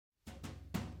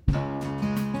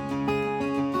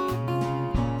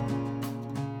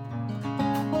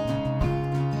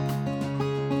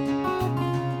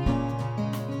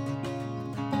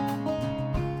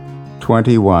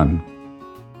21.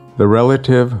 The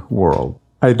relative world.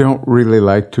 I don't really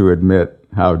like to admit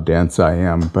how dense I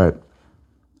am, but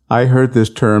I heard this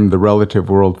term, the relative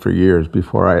world, for years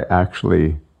before I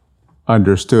actually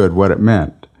understood what it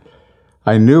meant.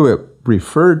 I knew it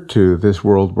referred to this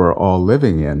world we're all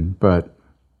living in, but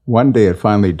one day it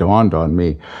finally dawned on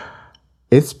me.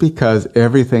 It's because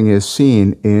everything is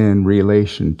seen in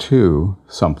relation to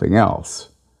something else.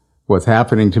 What's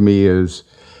happening to me is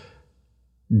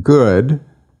good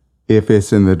if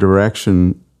it's in the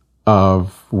direction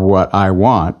of what I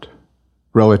want,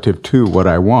 relative to what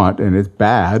I want, and it's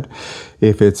bad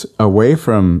if it's away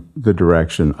from the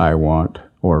direction I want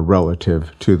or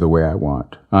relative to the way I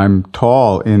want. I'm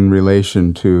tall in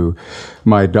relation to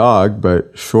my dog,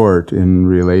 but short in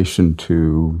relation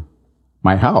to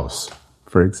my house,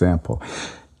 for example.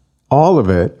 All of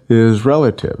it is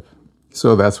relative.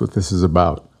 So that's what this is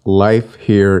about. Life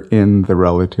here in the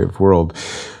relative world,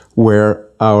 where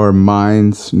our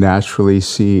minds naturally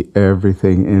see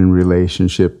everything in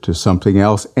relationship to something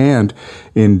else, and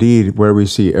indeed where we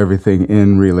see everything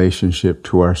in relationship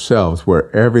to ourselves,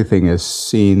 where everything is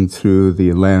seen through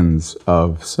the lens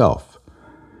of self.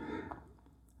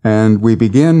 And we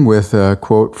begin with a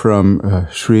quote from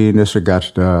Sri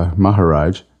Nisargadatta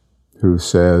Maharaj, who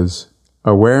says,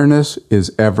 "Awareness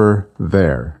is ever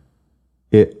there.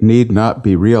 It need not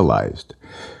be realized.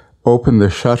 Open the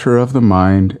shutter of the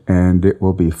mind, and it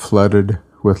will be flooded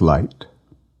with light."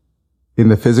 In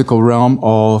the physical realm,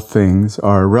 all things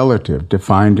are relative,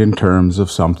 defined in terms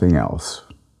of something else.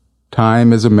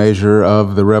 Time is a measure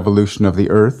of the revolution of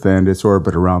the earth and its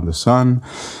orbit around the sun.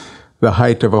 The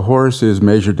height of a horse is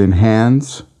measured in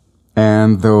hands,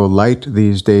 and though light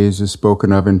these days is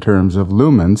spoken of in terms of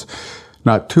lumens,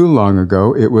 not too long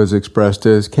ago it was expressed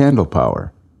as candle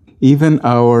power. Even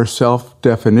our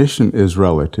self-definition is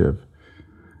relative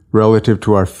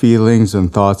to our feelings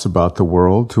and thoughts about the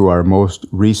world, to our most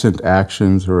recent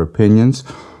actions or opinions,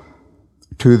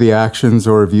 to the actions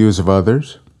or views of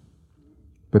others.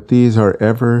 But these are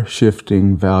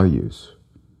ever-shifting values.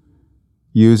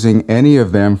 Using any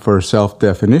of them for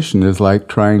self-definition is like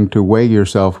trying to weigh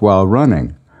yourself while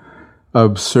running.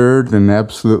 Absurd and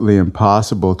absolutely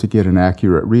impossible to get an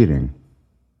accurate reading.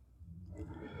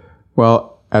 Well,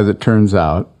 as it turns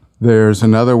out, there's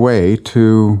another way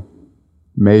to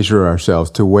measure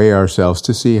ourselves, to weigh ourselves,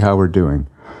 to see how we're doing.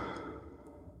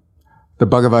 The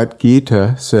Bhagavad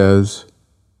Gita says,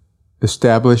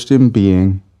 "Established in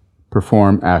being,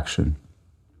 perform action.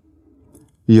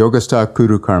 Yogastha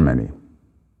kuru karmani."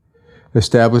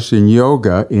 Established in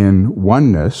yoga, in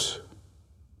oneness,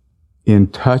 in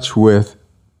touch with,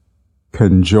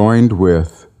 conjoined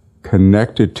with,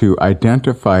 connected to,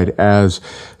 identified as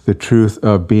the truth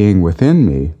of being within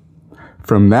me,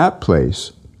 from that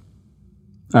place,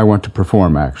 I want to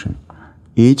perform action.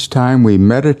 Each time we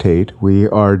meditate, we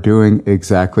are doing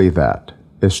exactly that,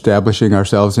 establishing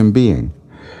ourselves in being,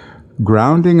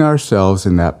 grounding ourselves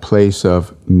in that place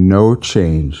of no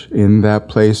change, in that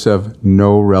place of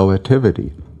no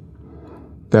relativity,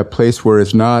 that place where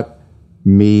it's not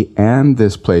me and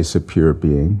this place of pure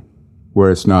being, where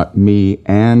it's not me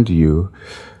and you,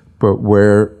 but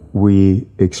where we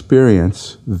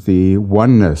experience the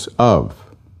oneness of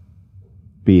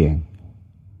being.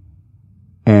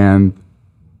 And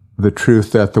the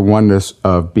truth that the oneness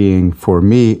of being for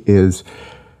me is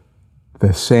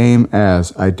the same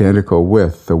as, identical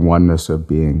with, the oneness of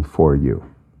being for you.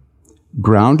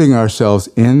 Grounding ourselves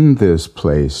in this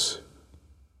place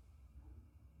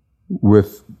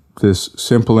with this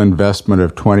simple investment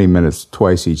of 20 minutes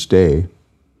twice each day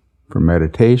for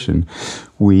meditation,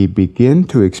 we begin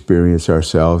to experience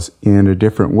ourselves in a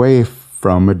different way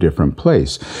from a different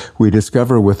place. We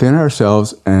discover within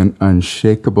ourselves an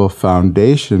unshakable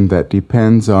foundation that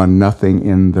depends on nothing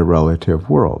in the relative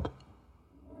world.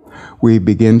 We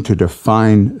begin to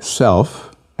define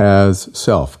self as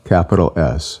self, capital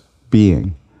S,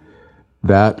 being,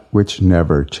 that which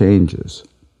never changes.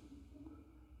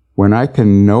 When I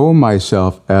can know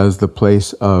myself as the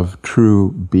place of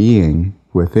true being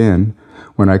within,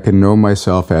 when I can know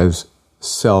myself as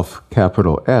self,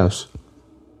 capital S,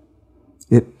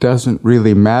 it doesn't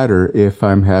really matter if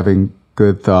I'm having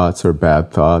good thoughts or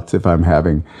bad thoughts, if I'm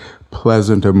having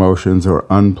pleasant emotions or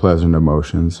unpleasant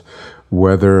emotions,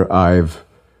 whether I've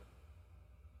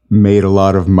made a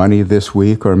lot of money this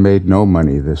week or made no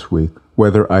money this week,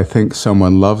 whether I think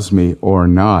someone loves me or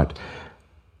not.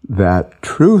 That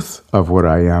truth of what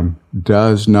I am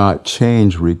does not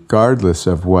change regardless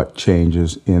of what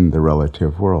changes in the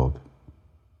relative world.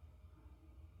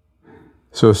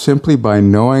 So simply by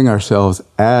knowing ourselves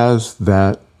as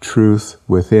that truth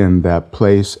within, that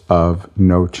place of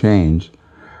no change,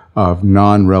 of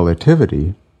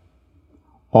non-relativity,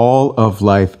 all of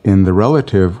life in the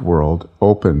relative world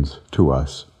opens to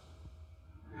us.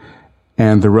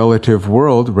 And the relative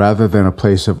world, rather than a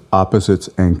place of opposites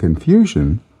and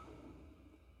confusion,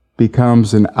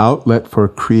 becomes an outlet for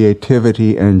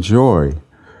creativity and joy,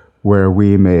 where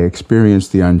we may experience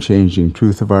the unchanging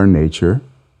truth of our nature,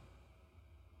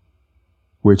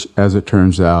 which, as it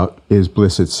turns out, is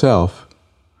bliss itself,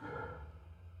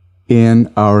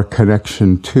 in our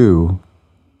connection to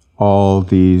all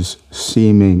these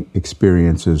seeming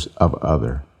experiences of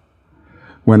other.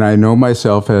 When I know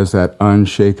myself as that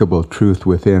unshakable truth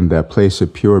within, that place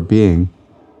of pure being,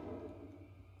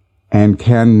 and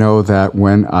can know that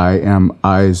when I am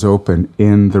eyes open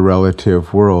in the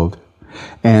relative world,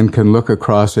 and can look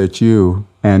across at you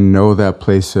and know that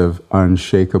place of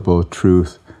unshakable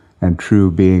truth and true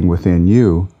being within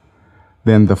you,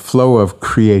 then the flow of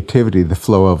creativity, the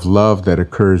flow of love that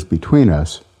occurs between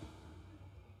us,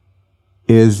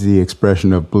 is the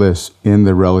expression of bliss in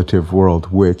the relative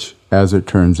world, which, as it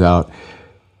turns out,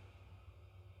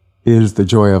 is the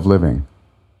joy of living,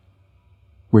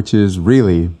 which is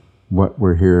really what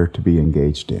we're here to be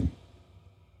engaged in.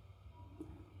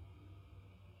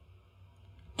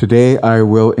 Today, I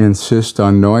will insist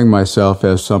on knowing myself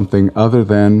as something other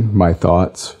than my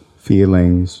thoughts,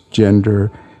 feelings,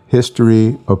 gender,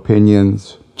 history,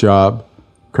 opinions, job,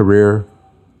 career,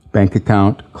 bank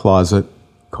account, closet,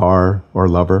 car, or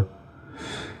lover.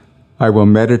 I will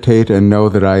meditate and know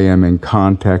that I am in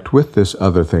contact with this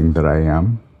other thing that I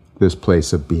am, this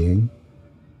place of being.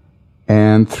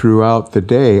 And throughout the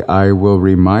day, I will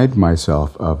remind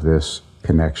myself of this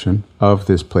connection, of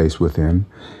this place within,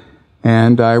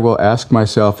 and I will ask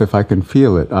myself if I can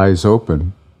feel it, eyes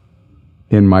open,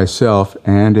 in myself,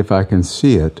 and if I can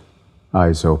see it,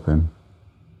 eyes open,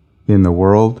 in the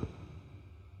world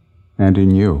and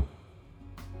in you.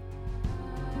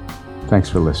 Thanks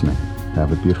for listening.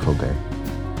 Have a beautiful day.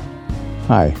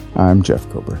 Hi, I'm Jeff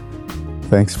Kober.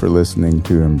 Thanks for listening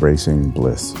to Embracing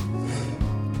Bliss.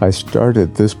 I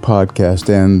started this podcast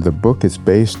and the book it's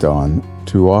based on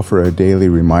to offer a daily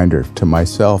reminder to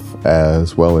myself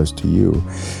as well as to you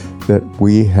that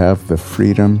we have the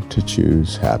freedom to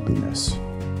choose happiness.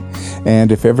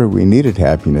 And if ever we needed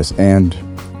happiness and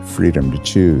freedom to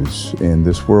choose in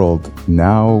this world,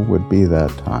 now would be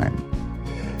that time.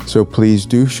 So please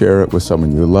do share it with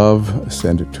someone you love,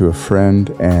 send it to a friend,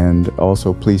 and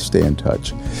also please stay in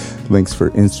touch. Links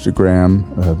for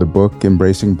Instagram, the book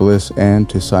Embracing Bliss, and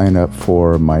to sign up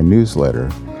for my newsletter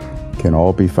can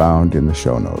all be found in the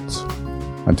show notes.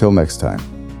 Until next time,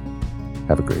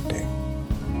 have a great day.